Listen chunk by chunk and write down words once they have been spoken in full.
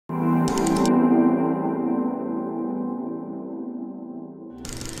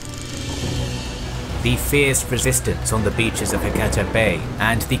The fierce resistance on the beaches of Hakata Bay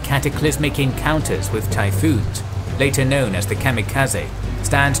and the cataclysmic encounters with typhoons, later known as the kamikaze,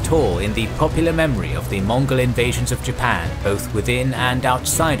 stand tall in the popular memory of the Mongol invasions of Japan both within and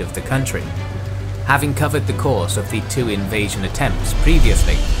outside of the country. Having covered the course of the 2 invasion attempts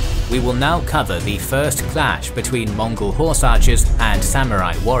previously, we will now cover the first clash between Mongol horse archers and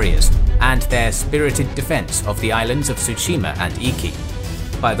samurai warriors, and their spirited defense of the islands of Tsushima and Iki.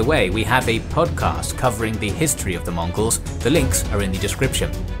 By the way, we have a podcast covering the history of the Mongols, the links are in the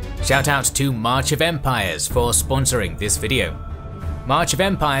description. Shout out to March of Empires for sponsoring this video. March of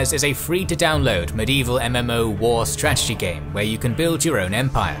Empires is a free-to-download medieval MMO war strategy game where you can build your own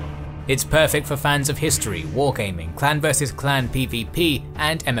empire. It's perfect for fans of history, wargaming, clan vs clan PvP,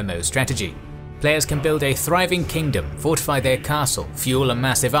 and MMO strategy. Players can build a thriving kingdom, fortify their castle, fuel a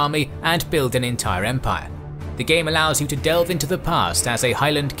massive army, and build an entire empire. The game allows you to delve into the past as a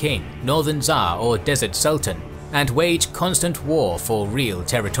Highland King, Northern Tsar, or Desert Sultan, and wage constant war for real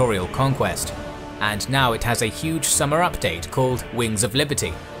territorial conquest. And now it has a huge summer update called Wings of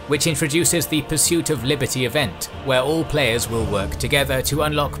Liberty, which introduces the Pursuit of Liberty event, where all players will work together to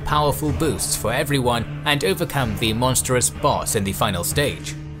unlock powerful boosts for everyone and overcome the monstrous boss in the final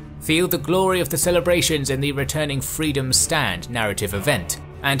stage. Feel the glory of the celebrations in the returning Freedom Stand narrative event,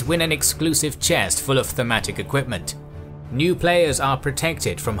 and win an exclusive chest full of thematic equipment. New players are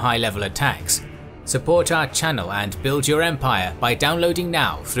protected from high-level attacks. Support our channel and build your empire by downloading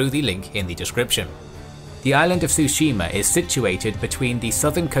now through the link in the description. The island of Tsushima is situated between the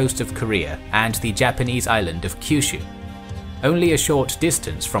southern coast of Korea and the Japanese island of Kyushu. Only a short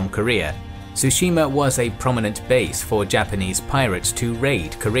distance from Korea, Tsushima was a prominent base for Japanese pirates to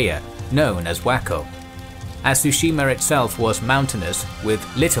raid Korea, known as Wakō. As Tsushima itself was mountainous with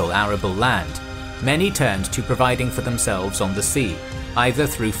little arable land, many turned to providing for themselves on the sea, either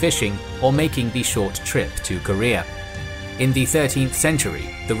through fishing or making the short trip to Korea. In the 13th century,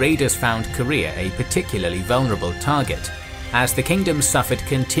 the raiders found Korea a particularly vulnerable target, as the kingdom suffered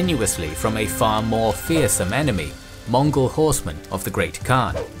continuously from a far more fearsome enemy, Mongol horsemen of the Great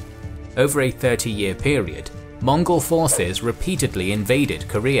Khan. Over a 30-year period, Mongol forces repeatedly invaded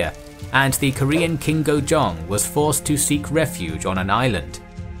Korea, and the Korean King Gojong was forced to seek refuge on an island.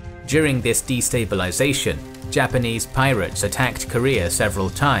 During this destabilization, Japanese pirates attacked Korea several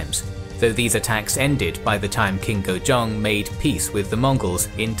times, though these attacks ended by the time King Gojong made peace with the Mongols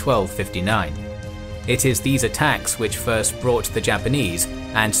in 1259. It is these attacks which first brought the Japanese,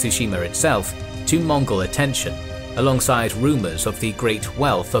 and Tsushima itself, to Mongol attention, alongside rumors of the great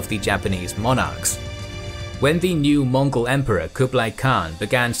wealth of the Japanese monarchs. When the new Mongol Emperor Kublai Khan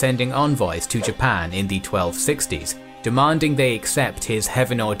began sending envoys to Japan in the 1260s, demanding they accept his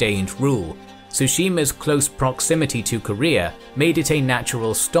heaven-ordained rule, Tsushima's close proximity to Korea made it a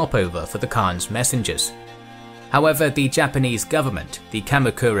natural stopover for the Khan's messengers. However, the Japanese government, the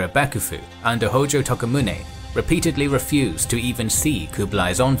Kamakura Bakufu, under Hojo Tokumune, repeatedly refused to even see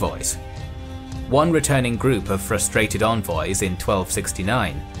Kublai's envoys. One returning group of frustrated envoys in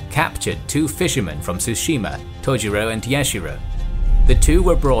 1269 captured 2 fishermen from Tsushima, Tojiro and Yashiro. The 2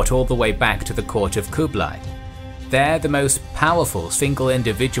 were brought all the way back to the court of Kublai. There, the most powerful single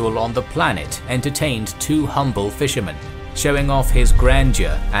individual on the planet entertained 2 humble fishermen, showing off his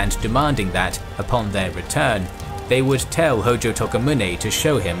grandeur and demanding that, upon their return, they would tell Hojo Tokumune to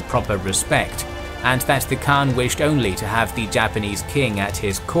show him proper respect, and that the Khan wished only to have the Japanese king at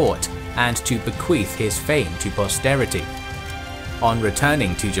his court and to bequeath his fame to posterity. On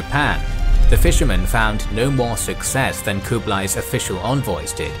returning to Japan, the fishermen found no more success than Kublai's official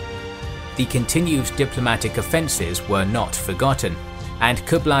envoys did. The continued diplomatic offences were not forgotten, and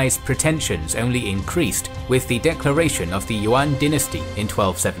Kublai's pretensions only increased with the declaration of the Yuan dynasty in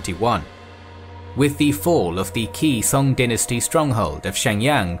 1271. With the fall of the key Song dynasty stronghold of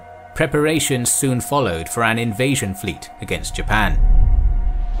Shenyang, preparations soon followed for an invasion fleet against Japan.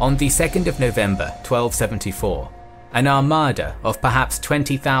 On the 2nd of November 1274, an armada of perhaps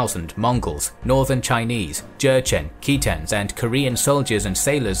 20,000 Mongols, Northern Chinese, Jurchen, Khitans and Korean soldiers and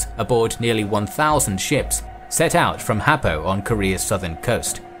sailors aboard nearly 1,000 ships set out from Happo on Korea's southern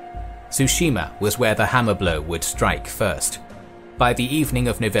coast. Tsushima was where the hammer blow would strike first. By the evening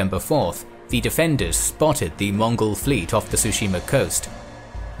of November 4th, the defenders spotted the Mongol fleet off the Tsushima coast.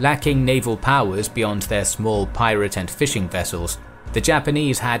 Lacking naval powers beyond their small pirate and fishing vessels, the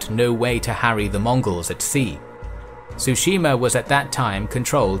Japanese had no way to harry the Mongols at sea. Tsushima was at that time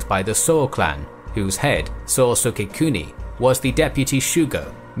controlled by the So clan, whose head, So Sukekuni, was the deputy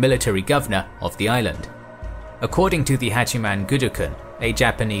Shugo, military governor of the island. According to the Hachiman Gudokun, a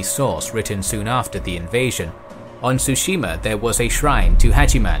Japanese source written soon after the invasion, On Tsushima there was a shrine to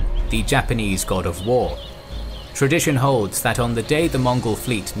Hachiman, the Japanese god of war. Tradition holds that on the day the Mongol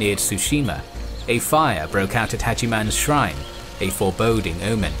fleet neared Tsushima, a fire broke out at Hachiman's shrine, a foreboding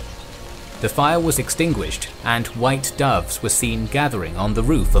omen. The fire was extinguished and white doves were seen gathering on the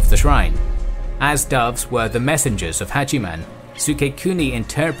roof of the shrine. As doves were the messengers of Hachiman, Sukekuni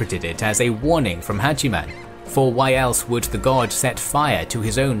interpreted it as a warning from Hachiman, for why else would the god set fire to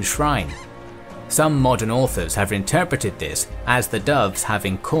his own shrine? Some modern authors have interpreted this as the doves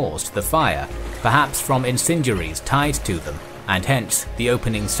having caused the fire, perhaps from incendiaries tied to them, and hence the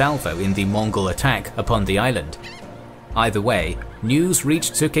opening salvo in the Mongol attack upon the island. Either way, news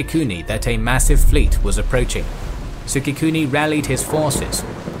reached Sukekuni that a massive fleet was approaching. Sukekuni rallied his forces,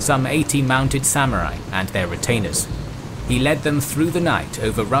 some 80 mounted samurai and their retainers. He led them through the night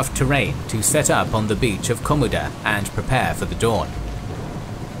over rough terrain to set up on the beach of Komoda and prepare for the dawn.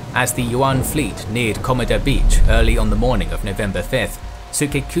 As the Yuan fleet neared Komoda Beach early on the morning of November 5th,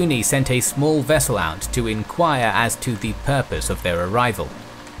 Sukekuni sent a small vessel out to inquire as to the purpose of their arrival.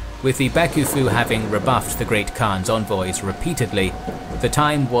 With the Bakufu having rebuffed the Great Khan's envoys repeatedly, the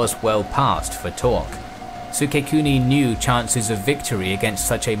time was well past for talk. Sukekuni knew chances of victory against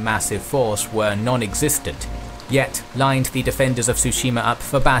such a massive force were non-existent, yet lined the defenders of Tsushima up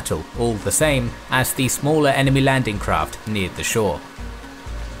for battle all the same as the smaller enemy landing craft neared the shore.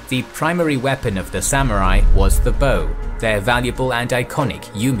 The primary weapon of the samurai was the bow, their valuable and iconic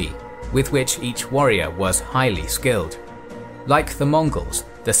yumi, with which each warrior was highly skilled. Like the Mongols,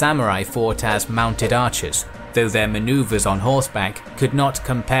 the samurai fought as mounted archers, though their maneuvers on horseback could not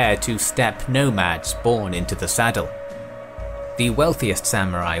compare to steppe nomads born into the saddle. The wealthiest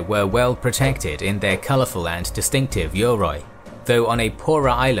samurai were well protected in their colourful and distinctive yoroi, though on a poorer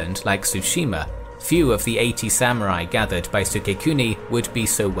island like Tsushima, few of the 80 samurai gathered by Sukekuni would be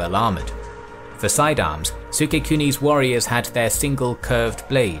so well armoured. For sidearms, Sukekuni's warriors had their single curved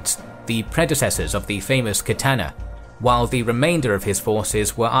blades, the predecessors of the famous katana, while the remainder of his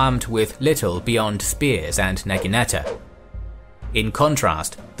forces were armed with little beyond spears and naginata. In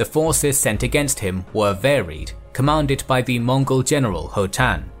contrast, the forces sent against him were varied, commanded by the Mongol general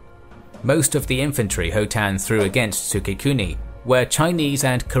Ho-Tan. Most of the infantry Ho-Tan threw against Sukekuni were Chinese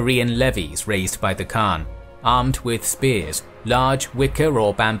and Korean levies raised by the Khan, armed with spears, large wicker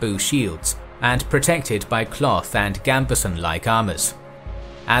or bamboo shields, and protected by cloth and gambeson-like armors.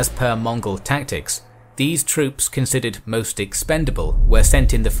 As per Mongol tactics, these troops considered most expendable were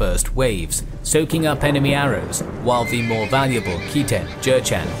sent in the first waves, soaking up enemy arrows, while the more valuable Kiten,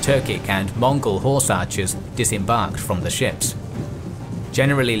 Jurchen, Turkic and Mongol horse archers disembarked from the ships.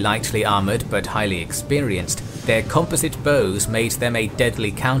 Generally lightly armoured but highly experienced, their composite bows made them a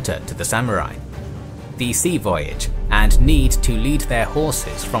deadly counter to the samurai. The sea voyage, and need to lead their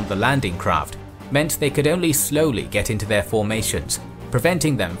horses from the landing craft, meant they could only slowly get into their formations,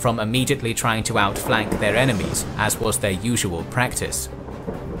 preventing them from immediately trying to outflank their enemies as was their usual practice.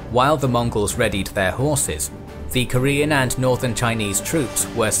 While the Mongols readied their horses, the Korean and northern Chinese troops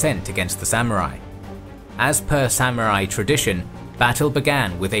were sent against the samurai. As per samurai tradition, battle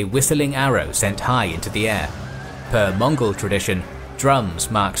began with a whistling arrow sent high into the air. Per Mongol tradition,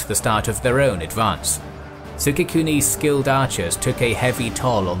 drums marked the start of their own advance. Sukekuni's skilled archers took a heavy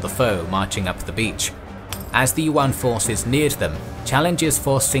toll on the foe marching up the beach. As the Yuan forces neared them, challenges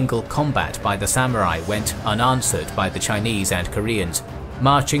for single combat by the samurai went unanswered by the Chinese and Koreans,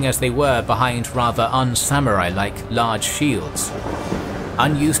 marching as they were behind rather un-samurai-like large shields.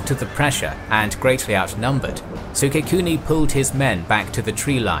 Unused to the pressure and greatly outnumbered, Sukekuni pulled his men back to the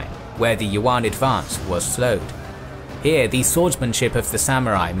tree line, where the Yuan advance was slowed. Here the swordsmanship of the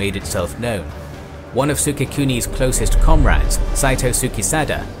samurai made itself known. One of Sukekuni's closest comrades, Saito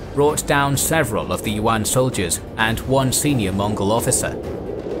Sukisada, brought down several of the Yuan soldiers and one senior Mongol officer.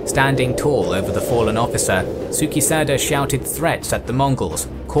 Standing tall over the fallen officer, Sukisada shouted threats at the Mongols,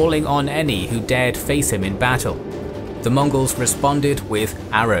 calling on any who dared face him in battle. The Mongols responded with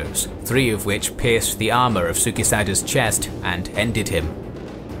arrows, 3 of which pierced the armor of Sukisada's chest and ended him.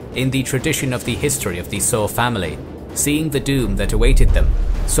 In the tradition of the history of the So family, seeing the doom that awaited them,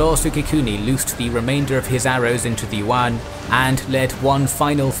 So Sukekuni loosed the remainder of his arrows into the Yuan and led one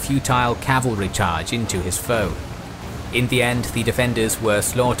final futile cavalry charge into his foe. In the end, the defenders were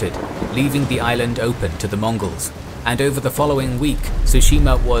slaughtered, leaving the island open to the Mongols, and over the following week,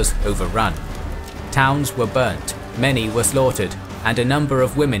 Tsushima was overrun. Towns were burnt, many were slaughtered, and a number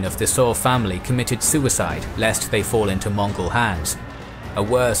of women of the So family committed suicide lest they fall into Mongol hands. A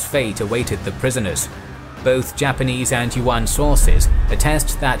worse fate awaited the prisoners. Both Japanese and Yuan sources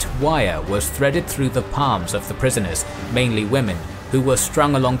attest that wire was threaded through the palms of the prisoners, mainly women, who were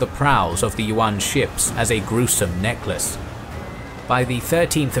strung along the prows of the Yuan ships as a gruesome necklace. By the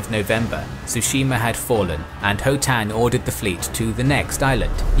 13th of November, Tsushima had fallen and Hotan ordered the fleet to the next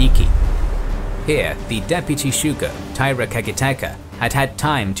island, Iki. Here, the deputy shugo, Taira Kagetaka, had had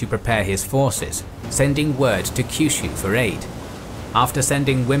time to prepare his forces, sending word to Kyushu for aid. After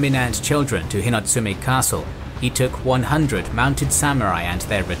sending women and children to Hinotsume Castle, he took 100 mounted samurai and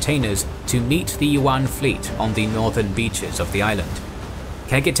their retainers to meet the Yuan fleet on the northern beaches of the island.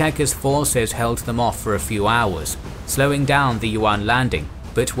 Kagetaka's forces held them off for a few hours, slowing down the Yuan landing,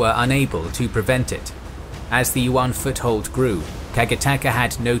 but were unable to prevent it. As the Yuan foothold grew, Kagetaka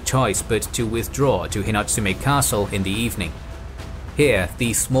had no choice but to withdraw to Hinotsume Castle in the evening. Here,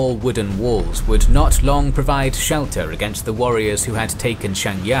 the small wooden walls would not long provide shelter against the warriors who had taken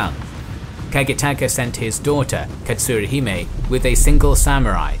Shenyang. Kagetaka sent his daughter, Katsurahime, with a single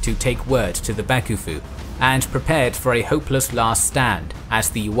samurai to take word to the Bakufu, and prepared for a hopeless last stand as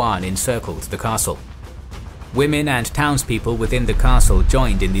the Yuan encircled the castle. Women and townspeople within the castle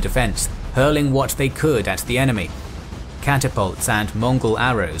joined in the defense, hurling what they could at the enemy. Catapults and Mongol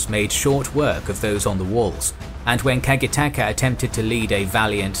arrows made short work of those on the walls, and when Kagetaka attempted to lead a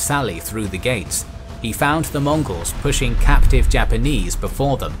valiant sally through the gates, he found the Mongols pushing captive Japanese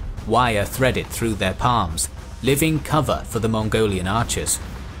before them, wire threaded through their palms, living cover for the Mongolian archers.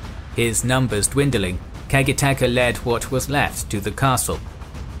 His numbers dwindling, Kagetaka led what was left to the castle.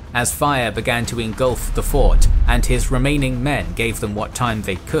 As fire began to engulf the fort and his remaining men gave them what time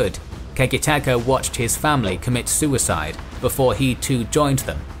they could, Kagetaka watched his family commit suicide before he too joined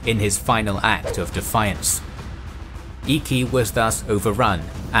them in his final act of defiance. Iki was thus overrun,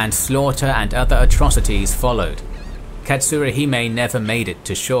 and slaughter and other atrocities followed. Katsurahime never made it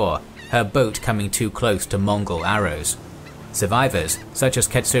to shore, her boat coming too close to Mongol arrows. Survivors, such as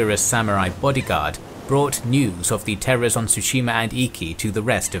Katsura's samurai bodyguard, brought news of the terrors on Tsushima and Iki to the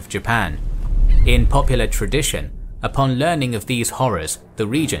rest of Japan. In popular tradition, upon learning of these horrors, the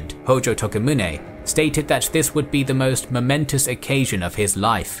regent, Hojo Tokimune, stated that this would be the most momentous occasion of his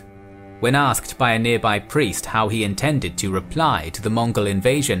life. When asked by a nearby priest how he intended to reply to the Mongol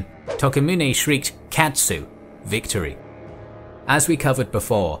invasion, Tokimune shrieked "Katsu!" victory. As we covered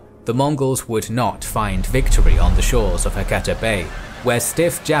before, the Mongols would not find victory on the shores of Hakata Bay, where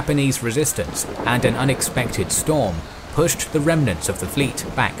stiff Japanese resistance and an unexpected storm pushed the remnants of the fleet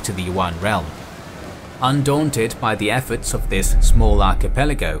back to the Yuan realm. Undaunted by the efforts of this small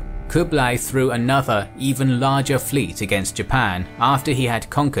archipelago, Kublai threw another, even larger fleet against Japan after he had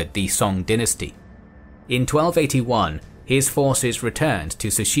conquered the Song dynasty. In 1281, his forces returned to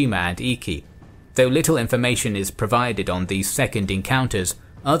Tsushima and Iki, though little information is provided on these second encounters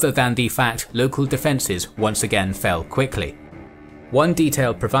other than the fact local defences once again fell quickly. One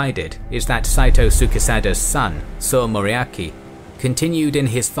detail provided is that Saito Sukesada's son, So Moriaki, continued in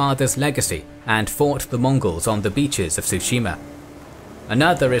his father's legacy and fought the Mongols on the beaches of Tsushima.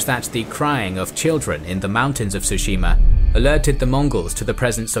 Another is that the crying of children in the mountains of Tsushima alerted the Mongols to the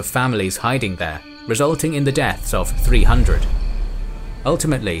presence of families hiding there, resulting in the deaths of 300.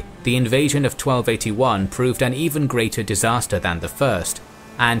 Ultimately, the invasion of 1281 proved an even greater disaster than the first,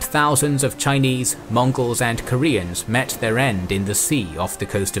 and thousands of Chinese, Mongols and Koreans met their end in the sea off the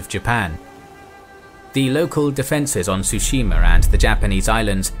coast of Japan. The local defences on Tsushima and the Japanese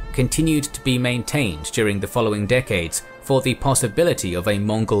islands continued to be maintained during the following decades for the possibility of a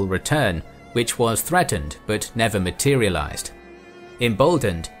Mongol return, which was threatened but never materialized.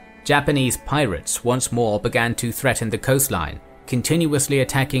 Emboldened, Japanese pirates once more began to threaten the coastline, continuously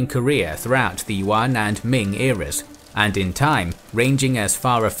attacking Korea throughout the Yuan and Ming eras, and in time ranging as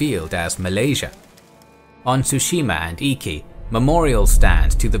far afield as Malaysia. On Tsushima and Iki, memorials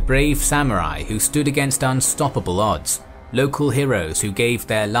stand to the brave samurai who stood against unstoppable odds, local heroes who gave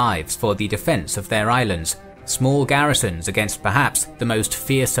their lives for the defense of their islands, small garrisons against perhaps the most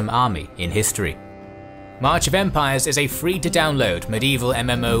fearsome army in history. March of Empires is a free-to-download medieval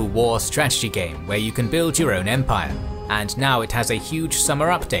MMO war strategy game where you can build your own empire, and now it has a huge summer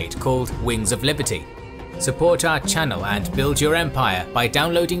update called Wings of Liberty. Support our channel and build your empire by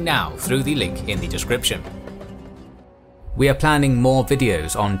downloading now through the link in the description. We are planning more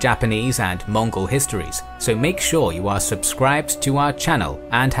videos on Japanese and Mongol histories, so make sure you are subscribed to our channel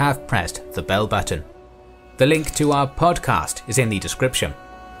and have pressed the bell button. The link to our podcast is in the description.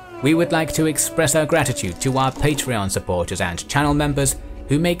 We would like to express our gratitude to our Patreon supporters and channel members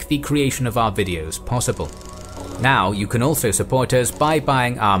who make the creation of our videos possible. Now you can also support us by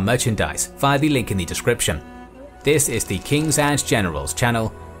buying our merchandise via the link in the description. This is the Kings and Generals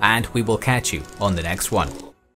channel, and we will catch you on the next one.